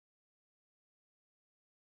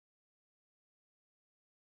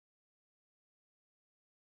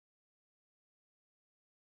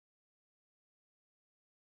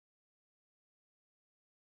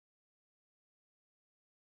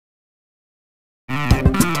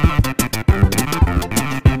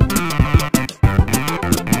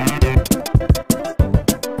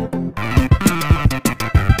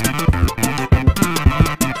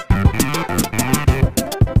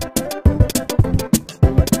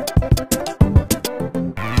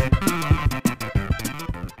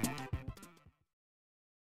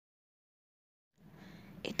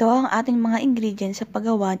Ito ang ating mga ingredients sa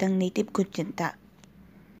paggawa ng native kutsinta.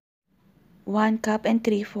 1 cup and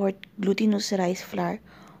 3/4 glutinous rice flour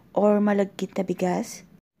or malagkit na bigas.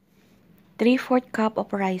 3/4 cup of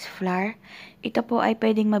rice flour. Ito po ay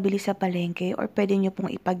pwedeng mabili sa palengke or pwede nyo pong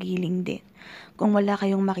ipagiling din kung wala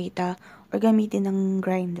kayong makita or gamitin ng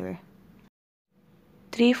grinder.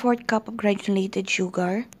 3/4 cup of granulated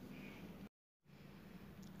sugar.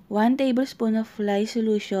 1 tablespoon of lye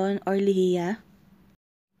solution or lihiya.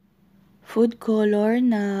 Food color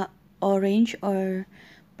na orange or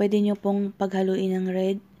pwede nyo pong paghaluin ng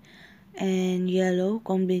red and yellow,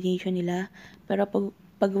 combination nila. Pero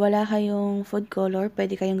pag wala kayong food color,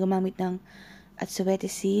 pwede kayong gumamit ng atswete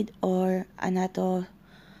seed or annato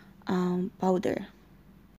powder.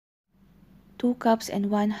 2 cups and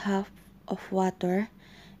 1/2 of water.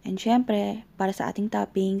 And syempre, para sa ating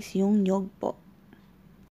toppings, yung nyog po.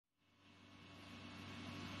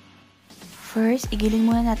 First, igiling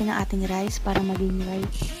muna natin ang ating rice para maging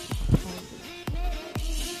rice powder.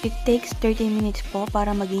 It takes 30 minutes po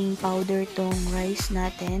para maging powder tong rice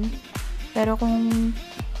natin. Pero kung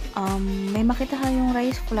may makita kayong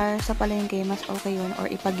rice flour sa palengke, mas okay yun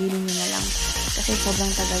or ipagiling nyo na lang. Kasi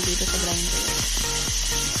sobrang tagal dito sa grinder.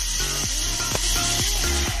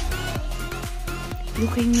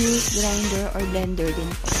 You can use grinder or blender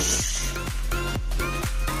din po.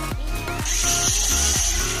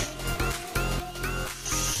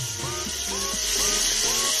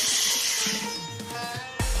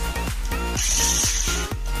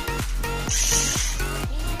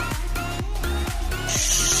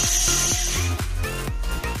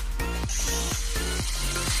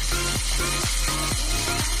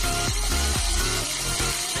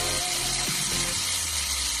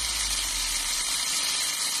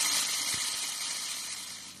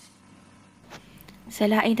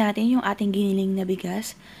 Salain natin yung ating giniling na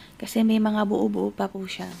bigas kasi may mga buo-buo pa po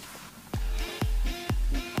siya.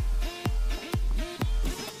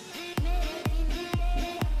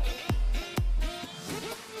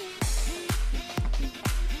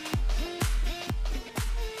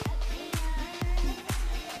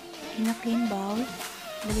 In a clean bowl,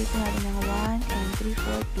 lagay po natin ng 1 and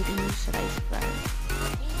 3/4 glutinous rice flour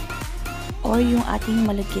or yung ating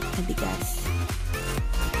malagkit na bigas.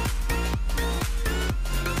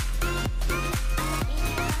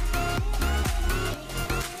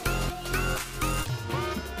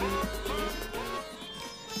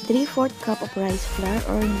 Three-fourth cup of rice flour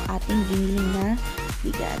or yung ating giniling na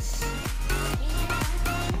bigas.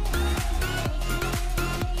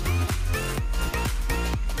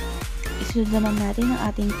 Isunod naman natin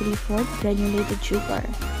ang ating 3/4 granulated sugar.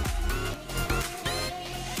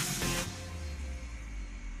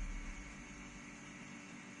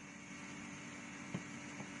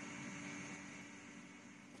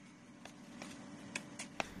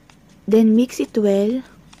 Then mix it well.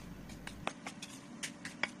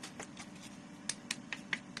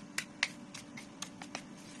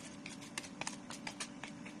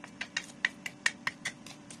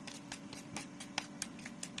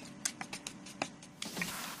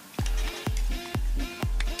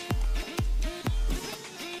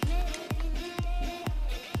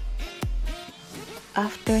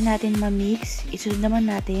 After natin ma-mix, isunod naman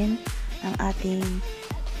natin ang ating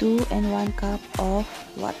 2 and 1 cup of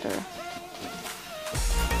water.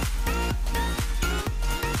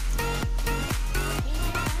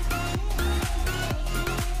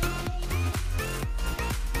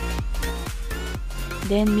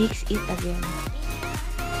 Then mix it again.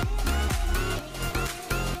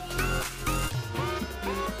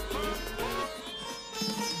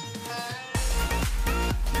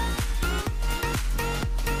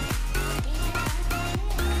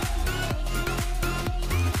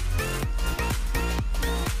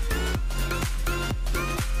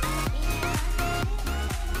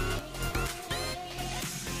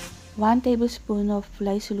 One tablespoon of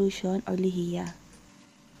lye solution or lihiya.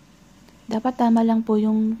 Dapat tama lang po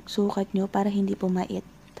yung sukat nyo para hindi pumait.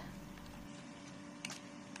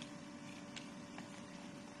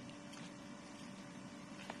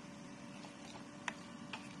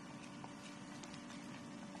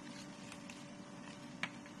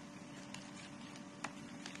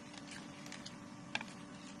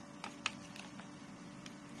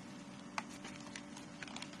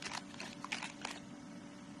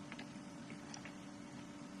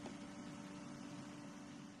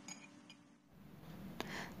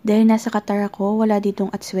 Dahil nasa Qatar ako, wala ditong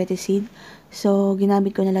atswete seed. So,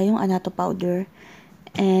 ginamit ko na lang yung annato powder.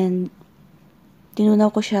 And, tinunaw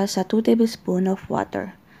ko siya sa 2 tablespoon of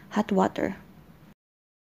water. Hot water.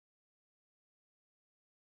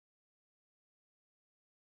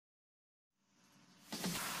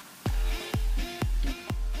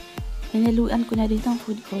 Hinaluan ko na din ng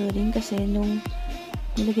food coloring kasi nung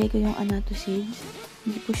nilagay ko yung annato seeds,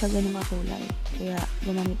 hindi po siya ganun kakulay. Kaya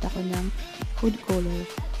gumamit ako ng food color.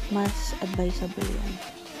 Mas advisable yan.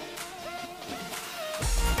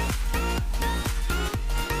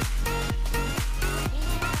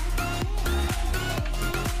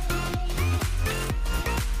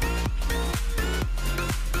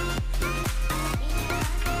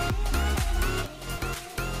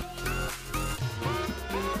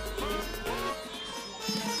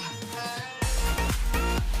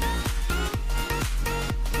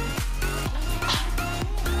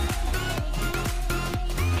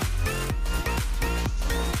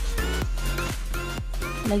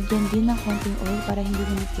 Lagyan din ng konting oil para hindi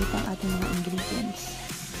lumikit ang ating mga ingredients.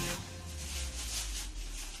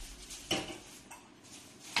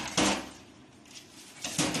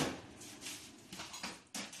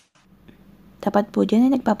 Dapat po dyan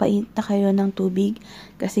ay nagpapainit na kayo ng tubig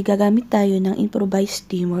kasi gagamit tayo ng improvised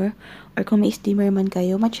steamer or kung may steamer man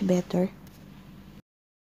kayo, much better.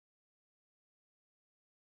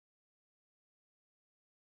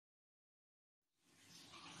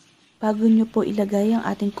 Bago nyo po ilagay ang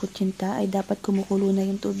ating kutsinta ay dapat kumukulo na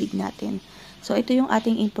yung tubig natin. So ito yung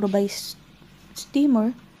ating improvised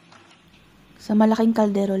steamer. Sa malaking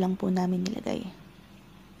kaldero lang po namin nilagay.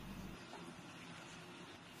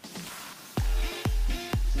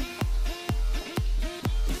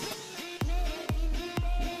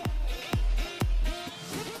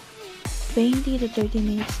 (20 to 30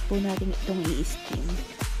 minutes po natin itong i-steam.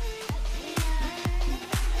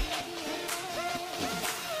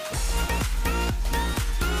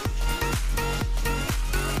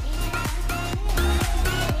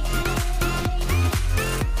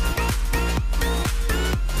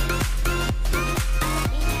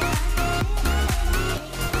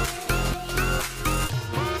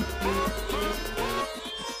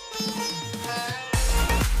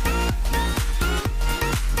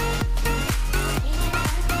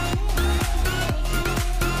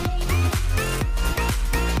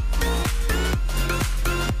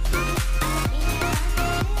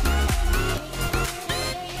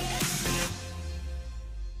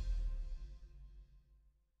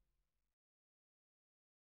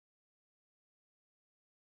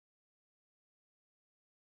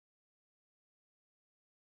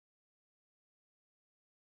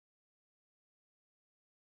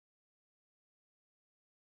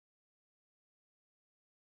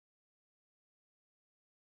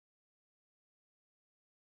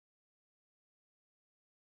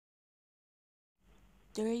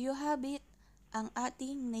 There you have it, ang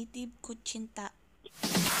ating native kutsinta.